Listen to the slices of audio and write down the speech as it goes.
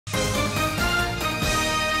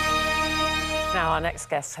Now, our next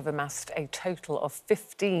guests have amassed a total of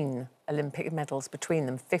 15 Olympic medals between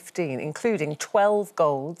them, 15, including 12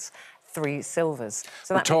 golds, 3 silvers.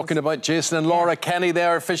 So we're talking about Jason and Laura Kenny. They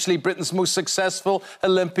are officially Britain's most successul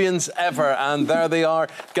Olympians ever. And there they are.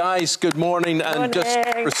 Guys, good morning. And just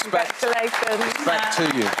respect to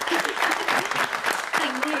you.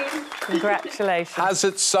 Thank you. Congratulations. Has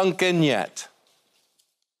it sunk in yet?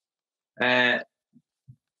 No,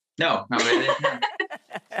 not really.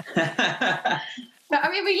 But, I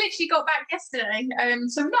mean, we literally got back yesterday,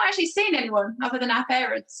 so we've not actually seen anyone other than our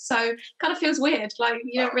parents. So kind of feels weird. Like,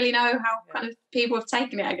 you don't really know how kind of people have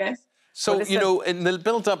taken it, I guess. So, you know, in the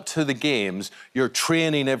build-up to the Games, you're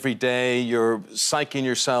training every day, you're psyching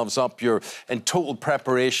yourselves up, you're in total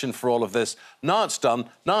preparation for all of this. Now it's done,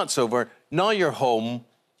 now it's over, now you're home.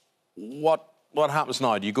 What happens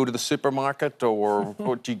now? Do you go to the supermarket or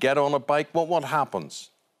do you get on a bike? What happens?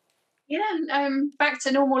 Yeah, back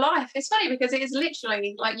to normal life. It's funny because it is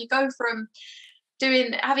literally like you go from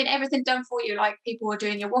having everything done for you, like people are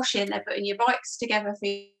doing your washing, they're putting your bikes together for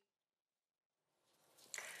you.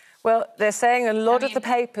 Well, they're saying a lot of the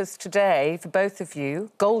papers today, for both of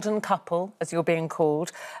you, golden couple, as you're being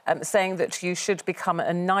called, saying that you should become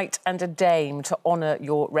a knight and a dame to honour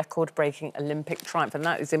your record-breaking Olympic triumph, and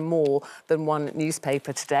that is in more than one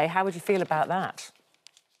newspaper today. How would you feel about that?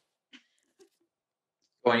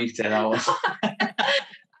 Go on, you say that one. I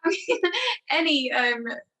mean, any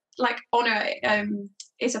like honour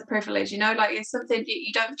is a privilege, you know, like it's something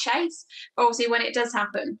you don't chase. But obviously, when it does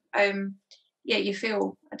happen, yeah, you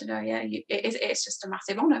feel, I don't know, yeah, it's just a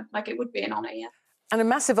massive honour. Like it would be an honour, yeah. And a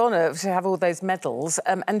massive honour to have all those medals.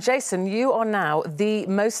 And Jason, you are now the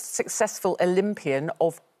most successful Olympian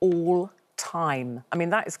of all time. I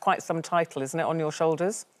mean, that is quite some title, isn't it, on your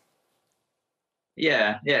shoulders?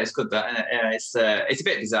 Yeah, it's good that. It's a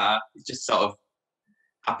bit bizarre. It just sort of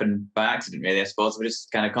happened by accident, really. I suppose we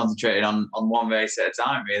just kind of concentrated on one race at a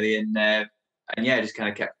time, really, and yeah, just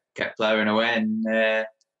kind of kept ploughing away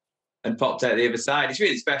and popped out the other side. It's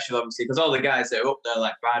really special, obviously, because all the guys that are up there,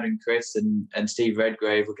 like Brad and Chris and Steve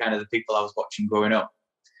Redgrave, were kind of the people I was watching growing up.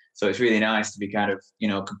 So it's really nice to be kind of, you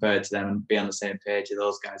know, compared to them and be on the same page as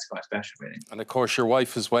those guys. Quite special, really. And, of course, your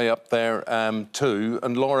wife is way up there too.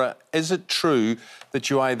 And, Laura, is it true that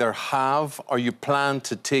you either have or you plan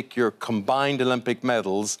to take your combined Olympic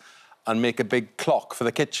medals and make a big clock for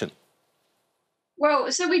the kitchen?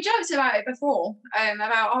 Well, so we joked about it before,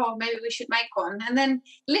 about, oh, maybe we should make one. And then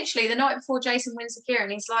literally the night before Jason wins the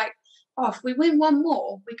Kieran, he's like, oh, if we win one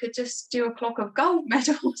more, we could just do a clock of gold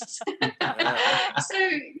medals. So, yeah,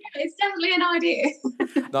 it's definitely an idea.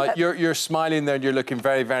 Now, you're smiling there and you're looking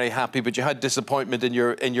very, very happy, but you had disappointment in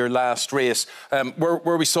your last race,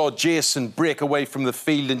 where we saw Jason break away from the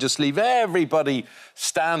field and just leave everybody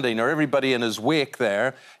standing or everybody in his wake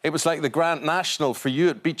there. It was like the Grand National for you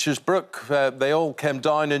at Beecher's Brook. They all came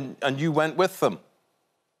down and you went with them.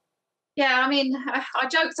 Yeah, I mean, I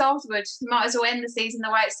joked afterwards, might as well end the season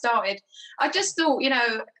the way it started. I just thought, you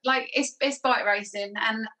know, like, it's bike racing.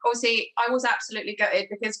 And obviously, I was absolutely gutted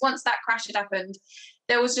because once that crash had happened,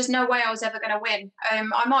 there was just no way I was ever going to win.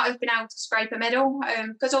 I might have been able to scrape a medal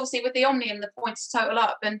because obviously with the Omnium, the points total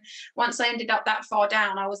up. And once I ended up that far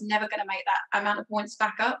down, I was never going to make that amount of points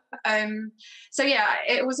back up. So, yeah,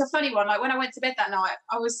 it was a funny one. Like, when I went to bed that night,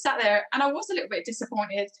 I was sat there and I was a little bit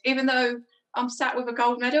disappointed, even though I'm sat with a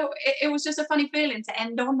gold medal. It was just a funny feeling to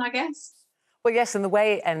end on, I guess. Well, yes, and the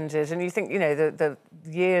way it ended, and you think, you know, the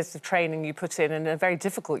years of training you put in, and a very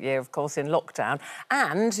difficult year, of course, in lockdown,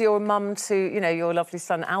 and you're a mum to, you know, your lovely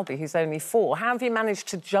son, Albie, who's only 4. How have you managed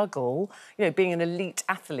to juggle, you know, being an elite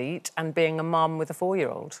athlete and being a mum with a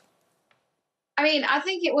 4-year-old? I mean, I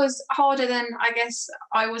think it was harder than I guess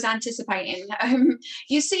I was anticipating.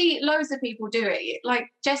 You see loads of people do it. Like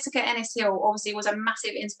Jessica Ennis-Hill obviously was a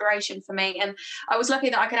massive inspiration for me. And I was lucky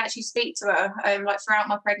that I could actually speak to her like throughout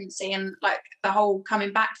my pregnancy and like the whole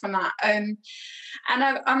coming back from that. And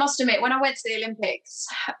I must admit, when I went to the Olympics,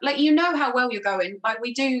 like, you know how well you're going. Like,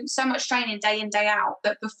 we do so much training day in, day out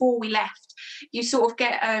that before we left, you sort of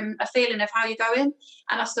get a feeling of how you're going.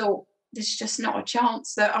 And I thought, there's just not a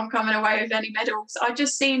chance that I'm coming away with any medals. I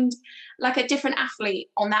just seemed like a different athlete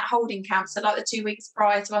on that holding camp, so like the 2 weeks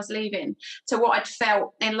prior to us leaving, to what I'd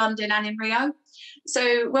felt in London and in Rio.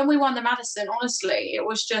 So when we won the Madison, honestly, it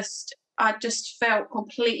was just, I just felt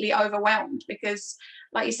completely overwhelmed because,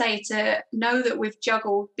 like you say, to know that we've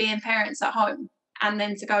juggled being parents at home and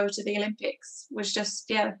then to go to the Olympics was just,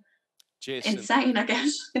 yeah, Jason, insane, I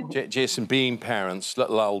guess. Jason, being parents,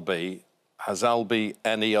 little Albie, has Albie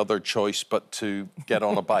any other choice but to get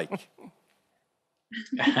on a bike?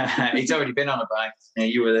 He's already been on a bike.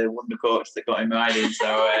 You were the wonder coach that got him riding,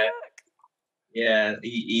 so Yeah,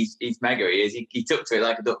 he's mega. He is. He took to it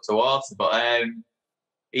like a duck to water, but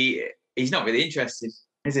he's not really interested,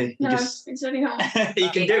 is he? No, it's really not. He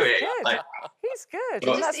can do it. Good. Like, He's good.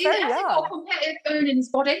 But- That's He very hasn't got a young. competitive bone in his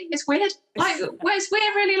body. It's weird. Like, whereas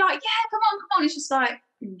we're really like, yeah, come on. It's just like,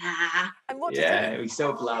 nah. And what does yeah, he's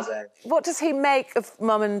so blasé. What does he make of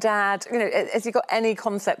mum and dad? You know, has he got any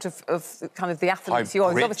concept of kind of the athletes you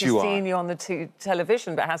are? He's great obviously you are. seen you on the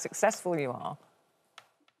television, but how successful you are.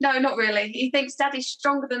 No, not really. He thinks Daddy's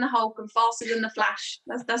stronger than the Hulk and faster than the Flash.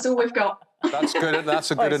 That's all we've got. That's good. That's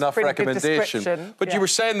a Well, good it's a enough pretty good recommendation. description, But yeah. you were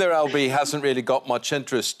saying there, Albie hasn't really got much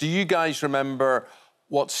interest. Do you guys remember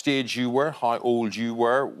what stage you were, how old you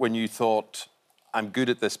were when you thought, I'm good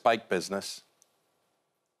at this bike business?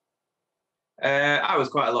 I was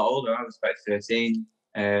quite a lot older. I was about 13.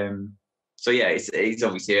 So yeah, it's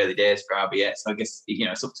obviously early days for Albie yet. So I guess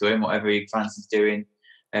it's up to him. Whatever he fancies doing,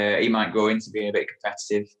 he might grow into being a bit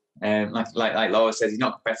competitive. Like Laura says, he's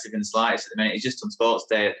not competitive in the slightest at the minute. He's just on sports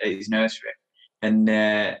day at his nursery, and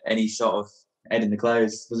he's sort of head in the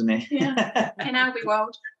clouds, doesn't he? Yeah, in Albie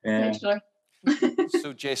world, literally.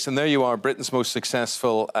 So, Jason, there you are, Britain's most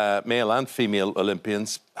successful male and female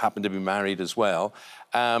Olympians, happen to be married as well.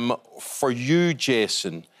 For you,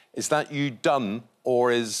 Jason, is that you done,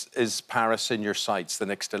 or is Paris in your sights, the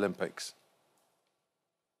next Olympics?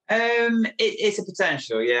 It's a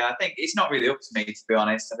potential, yeah. I think it's not really up to me, to be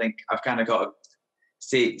honest. I think I've kind of got to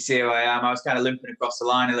see who I am. I was kind of limping across the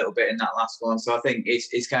line a little bit in that last one, so I think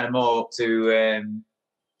it's kind of more to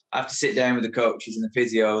I have to sit down with the coaches and the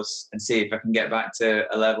physios and see if I can get back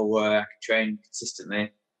to a level where I can train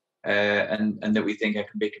consistently, and that we think I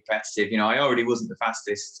can be competitive. I already wasn't the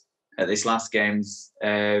fastest at this last games.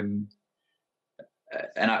 And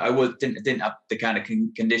I didn't have the kind of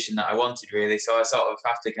condition that I wanted, really. So I sort of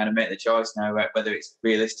have to kind of make the choice now whether it's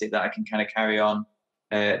realistic that I can kind of carry on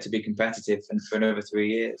to be competitive for another 3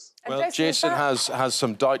 years. Well, Jason has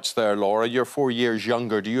some doubts there, Laura. You're 4 years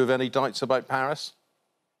younger. Do you have any doubts about Paris?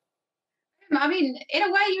 I mean, in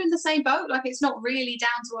a way, you're in the same boat. Like, it's not really down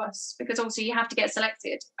to us because obviously you have to get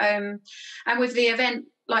selected. And with the event,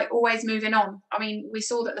 like, always moving on. I mean, we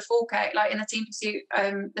saw that the 4K, like in the team pursuit,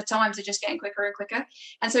 the times are just getting quicker and quicker.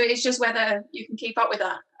 And so it's just whether you can keep up with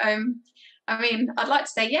that. I mean, I'd like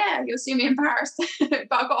to say, yeah, you'll see me in Paris,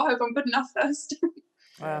 but I've got to hope I'm good enough first.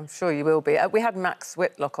 Well, I'm sure you will be. We had Max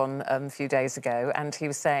Whitlock on a few days ago, and he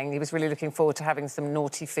was saying he was really looking forward to having some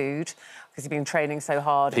naughty food because he'd been training so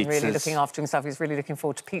hard and really looking after himself. He was really looking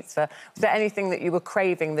forward to pizza. Was there anything that you were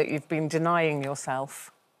craving that you've been denying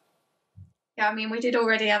yourself? Yeah, I mean, we did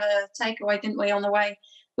already have a takeaway, didn't we, on the way?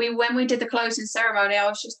 When we did the closing ceremony, I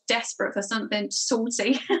was just desperate for something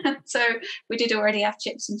salty. So we did already have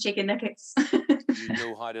chips and chicken nuggets. You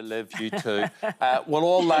know how to live, you two. Will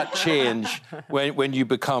all that change when you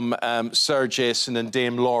become Sir Jason and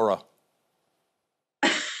Dame Laura?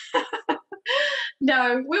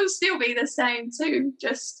 No, we'll still be the same too.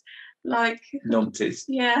 Just like numpties.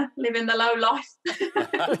 Yeah, living the low life.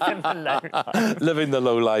 Living the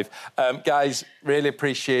low life. Guys, really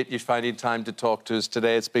appreciate you finding time to talk to us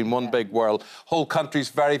today. It's been one big world. Whole country's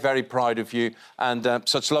very, very proud of you, and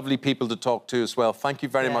such lovely people to talk to as well. Thank you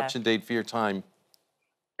very much indeed for your time.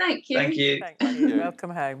 Thank you. Thank you. Thank you. Welcome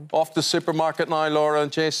home. Off the supermarket now, Laura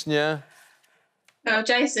and Jason, yeah? Oh,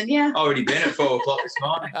 Jason, yeah. Already been at 4 o'clock this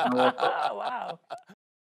morning. Oh, wow.